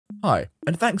Hi,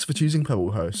 and thanks for choosing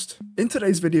PebbleHost. In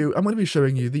today's video, I'm going to be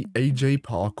showing you the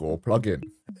AJParkour plugin.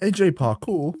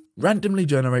 AJParkour randomly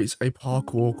generates a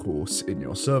parkour course in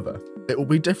your server. It will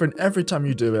be different every time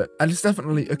you do it, and it's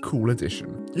definitely a cool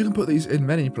addition. You can put these in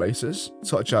many places,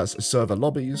 such as server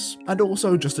lobbies, and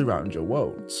also just around your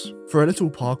worlds, for a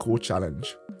little parkour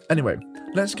challenge. Anyway,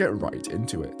 let's get right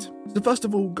into it. So first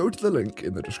of all, go to the link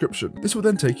in the description. This will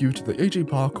then take you to the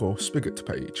AJParkour Spigot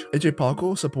page.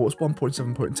 AJParkour supports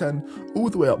 1.7.10 all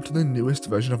the way up to the newest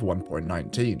version of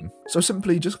 1.19. So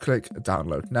simply just click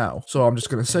download now. So I'm just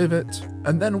going to save it,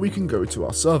 and then we can go to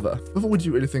our server. Before we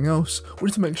do anything else, we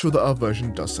need to make sure that our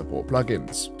version does support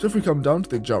plugins. So if we come down to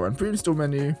the jar and pre-install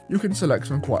menu, you can select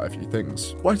from quite a few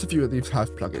things. Quite a few of these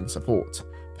have plugin support.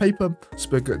 Paper,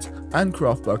 Spigot, and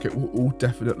Craft Bucket will all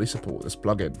definitely support this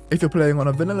plugin. If you're playing on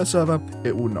a vanilla server,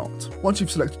 it will not. Once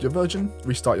you've selected your version,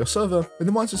 restart your server, and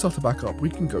then once you start to back up, we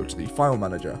can go to the file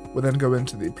manager. We'll then go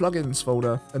into the plugins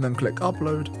folder, and then click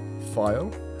upload,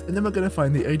 file, and then we're going to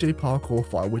find the AJParkour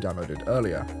file we downloaded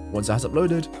earlier. Once it has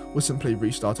uploaded, we'll simply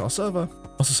restart our server.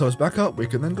 Once the server's back up, we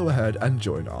can then go ahead and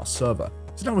join our server.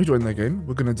 So now we join the game,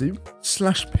 we're going to do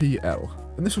 /pl,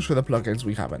 and this will show the plugins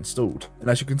we have installed. And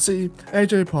as you can see,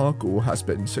 AJParkour has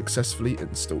been successfully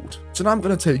installed. So now I'm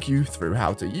going to take you through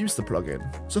how to use the plugin.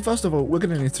 So first of all, we're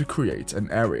going to need to create an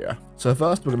area. So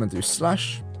first we're going to do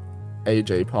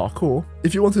 /AJParkour.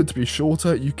 If you want it to be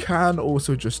shorter, you can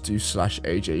also just do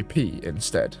 /AJP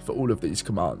instead for all of these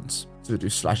commands. So do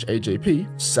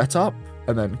 /AJP, setup,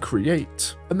 and then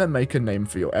create, and then make a name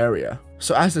for your area.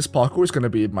 So as this parkour is going to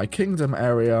be in my kingdom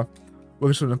area, we're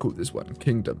just going to call this one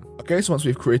kingdom. Okay, so once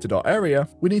we've created our area,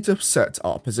 we need to set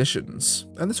our positions.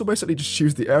 And this will basically just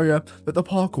choose the area that the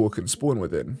parkour can spawn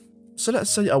within. So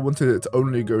let's say I wanted it to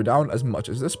only go down as much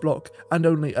as this block and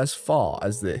only as far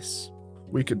as this.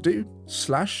 We could do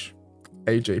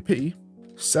 /AJP,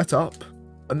 setup,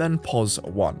 and then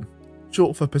pos1,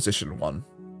 short for position 1.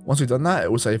 Once we've done that,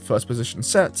 it will say first position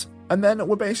set, and then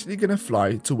we're basically going to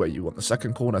fly to where you want the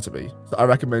second corner to be. So I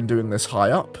recommend doing this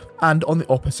high up and on the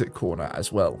opposite corner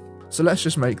as well. So let's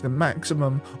just make the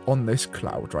maximum on this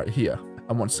cloud right here.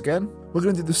 And once again, we're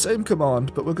going to do the same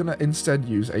command, but we're going to instead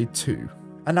use a 2.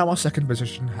 And now our second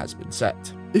position has been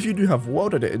set. If you do have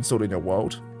World Edit installed in your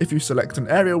world, if you select an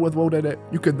area with World Edit,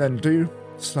 you can then do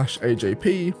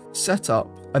 /AJP, setup,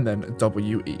 and then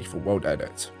WE for World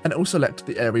Edit. And it will select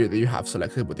the area that you have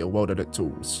selected with your World Edit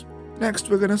tools. Next,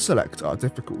 we're going to select our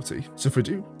difficulty. So if we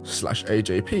do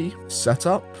 /AJP,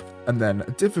 setup, and then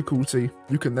difficulty,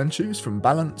 you can then choose from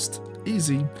balanced,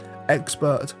 easy,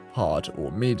 expert, hard,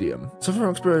 or medium. So from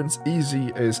experience,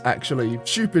 easy is actually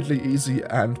stupidly easy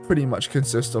and pretty much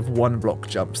consists of 1 block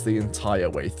jumps the entire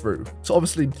way through. So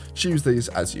obviously choose these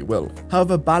as you will.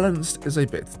 However, balanced is a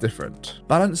bit different.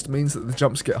 Balanced means that the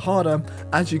jumps get harder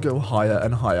as you go higher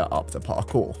and higher up the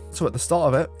parkour. So at the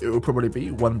start of it, it will probably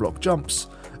be 1 block jumps,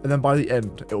 and then by the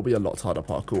end, it will be a lot harder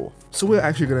parkour. So we're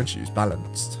actually going to choose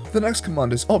balanced. The next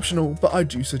command is optional, but I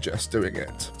do suggest doing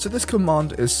it. So this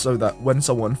command is so that when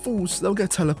someone falls, they'll get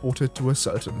teleported to a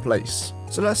certain place.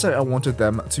 So let's say I wanted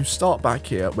them to start back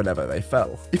here whenever they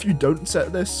fell. If you don't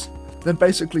set this, then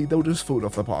basically they'll just fall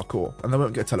off the parkour and they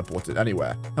won't get teleported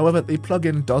anywhere. However, the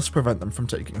plugin does prevent them from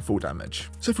taking full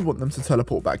damage. So if we want them to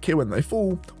teleport back here when they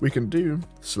fall, we can do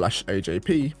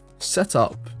 /AJP,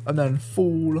 setup, and then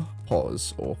full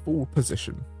pos or full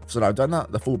position. So now I've done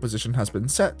that, the full position has been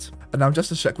set, and now just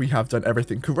to check we have done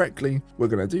everything correctly, we're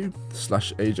going to do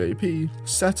 /AJP,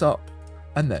 setup,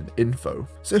 and then info.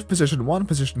 So if position 1,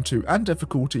 position 2, and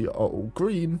difficulty are all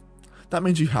green, that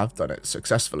means you have done it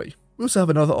successfully. We also have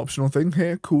another optional thing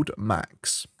here called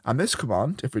max. And this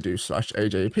command, if we do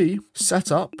 /AJP,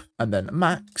 setup, and then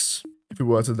max, if we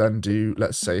were to then do,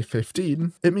 let's say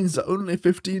 15, it means that only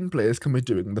 15 players can be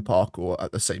doing the parkour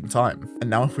at the same time. And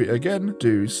now if we again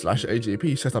do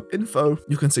 /AJP setup info,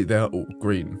 you can see they're all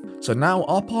green. So now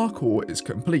our parkour is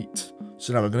complete.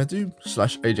 So now we're going to do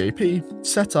 /AJP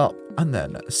setup and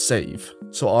then save.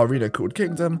 So our arena called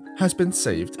Kingdom has been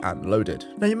saved and loaded.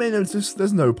 Now you may notice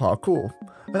there's no parkour,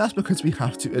 and that's because we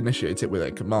have to initiate it with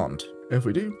a command. If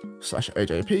we do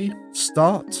 /AJP,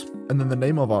 start, and then the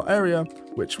name of our area,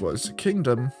 which was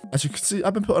Kingdom, as you can see,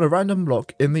 I've been put on a random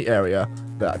block in the area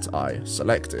that I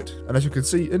selected. And as you can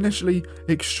see, initially,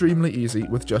 extremely easy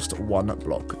with just 1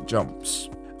 block jumps.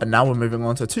 And now we're moving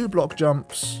on to 2 block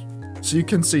jumps, so you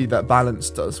can see that balance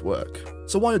does work.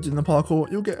 So while you're doing the parkour,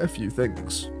 you'll get a few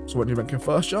things. So when you make your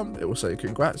first jump, it will say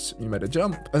congrats, you made a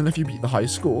jump. And then if you beat the high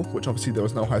score, which obviously there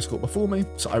was no high score before me,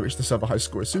 so I reached the server high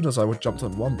score as soon as I jumped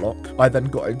on one block. I then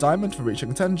got a diamond for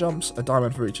reaching 10 jumps, a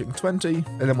diamond for reaching 20,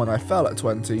 and then when I fell at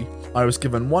 20, I was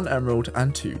given 1 emerald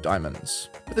and 2 diamonds.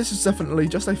 But this is definitely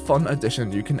just a fun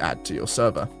addition you can add to your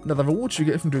server. Now the rewards you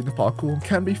get from doing the parkour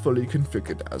can be fully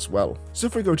configured as well. So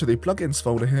if we go to the plugins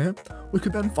folder here, we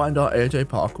can then find our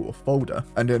AJParkour folder,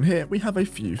 and in here we have a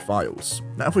few files.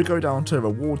 Now if we go down to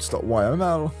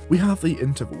rewards.yml, we have the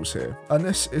intervals here, and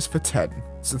this is for 10.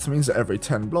 So this means that every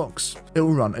 10 blocks, it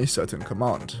will run a certain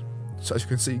command. So as you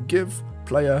can see, give,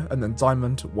 player, and then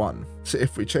diamond 1. So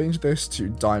if we change this to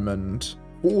diamond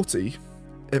 40,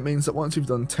 it means that once you've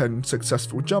done 10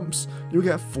 successful jumps, you'll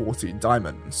get 40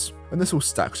 diamonds. And this will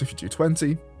stack, so if you do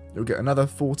 20, you'll get another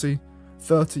 40,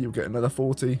 30, you'll get another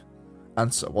 40,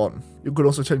 and so on. You could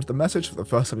also change the message for the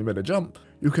first time you made a jump.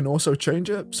 You can also change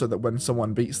it so that when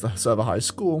someone beats the server high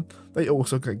score, they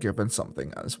also get given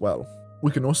something as well.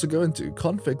 We can also go into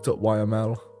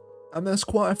config.yml, and there's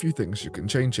quite a few things you can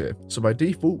change here. So by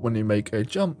default, when you make a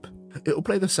jump, it will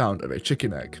play the sound of a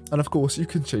chicken egg. And of course, you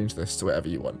can change this to whatever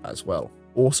you want as well.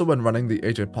 Also, when running the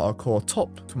AJParkour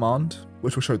top command,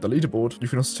 which will show the leaderboard, you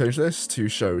can also change this to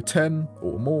show 10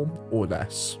 or more or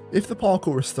less. If the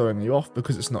parkour is throwing you off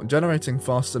because it's not generating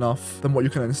fast enough, then what you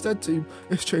can instead do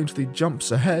is change the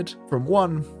jumps ahead from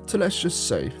 1 to, let's just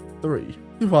say, 3.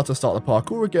 If we are to start the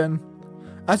parkour again,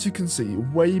 as you can see,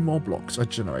 way more blocks are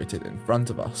generated in front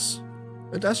of us.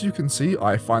 And as you can see,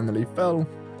 I finally fell,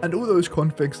 and all those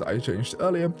configs that I changed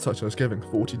earlier, such as giving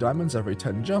 40 diamonds every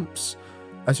 10 jumps,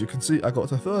 as you can see, I got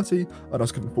to 30, and I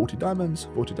was given 40 diamonds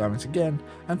again,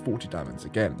 and 40 diamonds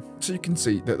again. So you can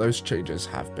see that those changes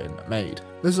have been made.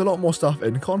 There's a lot more stuff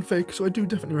in config, so I do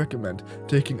definitely recommend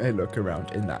taking a look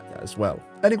around in that as well.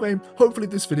 Anyway, hopefully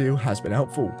this video has been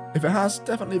helpful. If it has,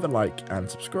 definitely leave a like and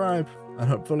subscribe, and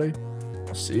hopefully,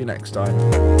 I'll see you next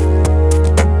time.